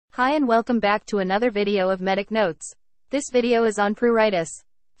Hi and welcome back to another video of Medic Notes. This video is on pruritus.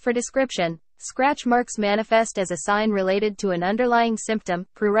 For description, scratch marks manifest as a sign related to an underlying symptom,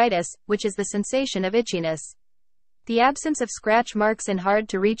 pruritus, which is the sensation of itchiness. The absence of scratch marks in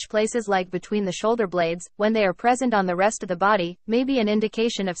hard-to-reach places like between the shoulder blades, when they are present on the rest of the body, may be an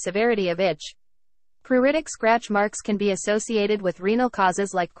indication of severity of itch. Pruritic scratch marks can be associated with renal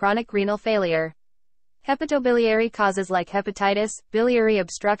causes like chronic renal failure. Hepatobiliary causes like hepatitis, biliary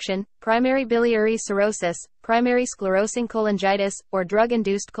obstruction, primary biliary cirrhosis, primary sclerosing cholangitis, or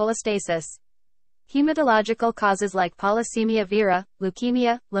drug-induced cholestasis. Hematological causes like polycythemia vera,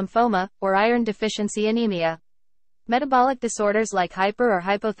 leukemia, lymphoma, or iron deficiency anemia. Metabolic disorders like hyper or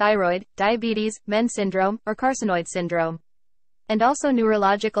hypothyroid, diabetes, MEN syndrome, or carcinoid syndrome. And also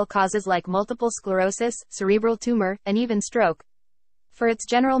neurological causes like multiple sclerosis, cerebral tumor, and even stroke. For its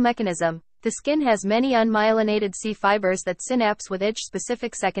general mechanism, the skin has many unmyelinated C fibers that synapse with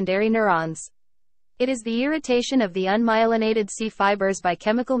itch-specific secondary neurons. It is the irritation of the unmyelinated C fibers by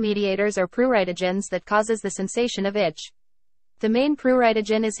chemical mediators or pruritogens that causes the sensation of itch. The main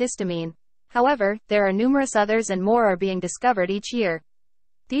pruritogen is histamine. However, there are numerous others and more are being discovered each year.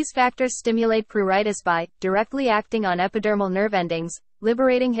 These factors stimulate pruritus by directly acting on epidermal nerve endings,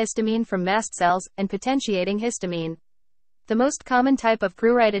 liberating histamine from mast cells, and potentiating histamine. The most common type of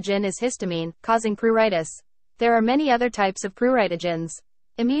pruritogen is histamine, causing pruritus. There are many other types of pruritogens.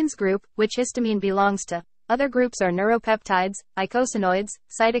 Amines group, which histamine belongs to. Other groups are neuropeptides, eicosanoids,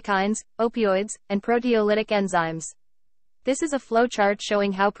 cytokines, opioids, and proteolytic enzymes. This is a flow chart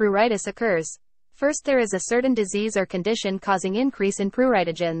showing how pruritus occurs. First, there is a certain disease or condition causing increase in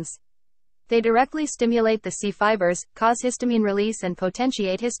pruritogens. They directly stimulate the C fibers, cause histamine release and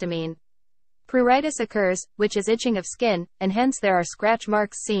potentiate histamine. Pruritus occurs, which is itching of skin, and hence there are scratch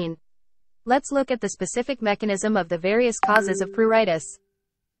marks seen. Let's look at the specific mechanism of the various causes of pruritus.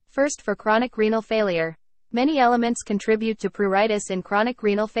 First, for chronic renal failure. Many elements contribute to pruritus in chronic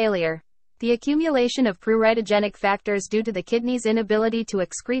renal failure. The accumulation of pruritogenic factors due to the kidney's inability to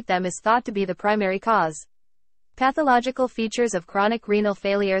excrete them is thought to be the primary cause. Pathological features of chronic renal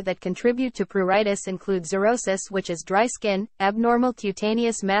failure that contribute to pruritus include xerosis, which is dry skin, abnormal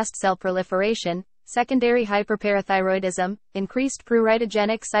cutaneous mast cell proliferation, secondary hyperparathyroidism, increased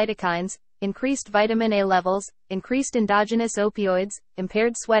pruritogenic cytokines, increased vitamin A levels, increased endogenous opioids,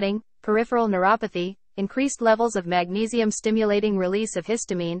 impaired sweating, peripheral neuropathy, increased levels of magnesium-stimulating release of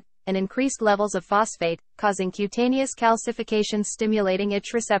histamine, and increased levels of phosphate, causing cutaneous calcification stimulating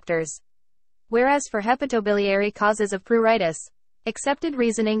itch receptors. Whereas for hepatobiliary causes of pruritus, accepted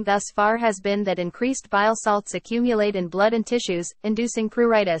reasoning thus far has been that increased bile salts accumulate in blood and tissues, inducing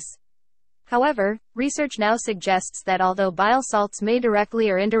pruritus. However, research now suggests that although bile salts may directly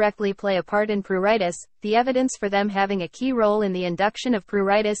or indirectly play a part in pruritus, the evidence for them having a key role in the induction of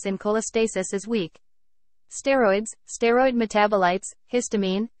pruritus and cholestasis is weak. Steroids, steroid metabolites,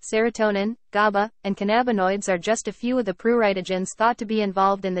 histamine, serotonin, GABA, and cannabinoids are just a few of the pruritogens thought to be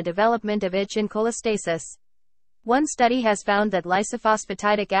involved in the development of itch and cholestasis. One study has found that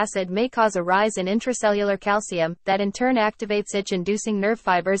lysophosphatidic acid may cause a rise in intracellular calcium, that in turn activates itch-inducing nerve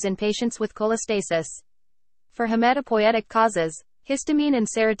fibers in patients with cholestasis. For hematopoietic causes, histamine and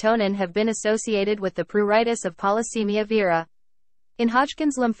serotonin have been associated with the pruritus of polycythemia vera. In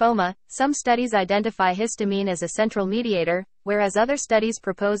Hodgkin's lymphoma, some studies identify histamine as a central mediator, whereas other studies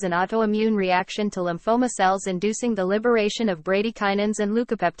propose an autoimmune reaction to lymphoma cells inducing the liberation of bradykinins and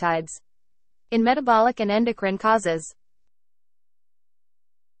leukopeptides. In metabolic and endocrine causes,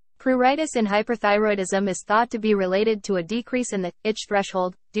 pruritus in hyperthyroidism is thought to be related to a decrease in the itch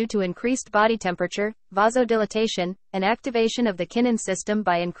threshold, due to increased body temperature, vasodilatation, and activation of the kinin system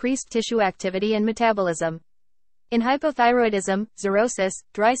by increased tissue activity and metabolism. In hypothyroidism, xerosis,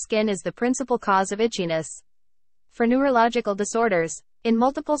 dry skin is the principal cause of itchiness. For neurological disorders, in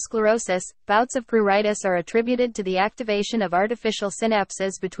multiple sclerosis, bouts of pruritus are attributed to the activation of artificial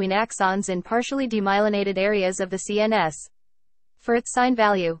synapses between axons in partially demyelinated areas of the CNS. For its sign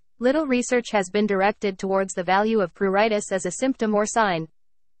value, little research has been directed towards the value of pruritus as a symptom or sign.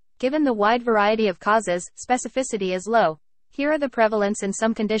 Given the wide variety of causes, specificity is low. Here are the prevalence in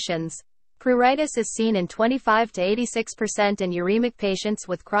some conditions. Pruritus is seen in 25 to 86% in uremic patients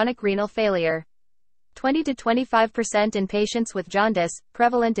with chronic renal failure. 20 to 25% in patients with jaundice,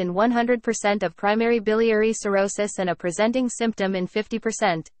 prevalent in 100% of primary biliary cirrhosis and a presenting symptom in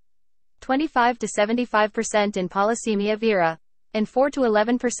 50%. 25 to 75% in polycythemia vera. And 4 to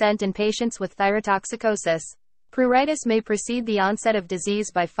 11% in patients with thyrotoxicosis. Pruritus may precede the onset of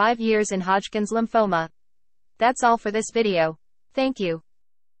disease by 5 years in Hodgkin's lymphoma. That's all for this video. Thank you.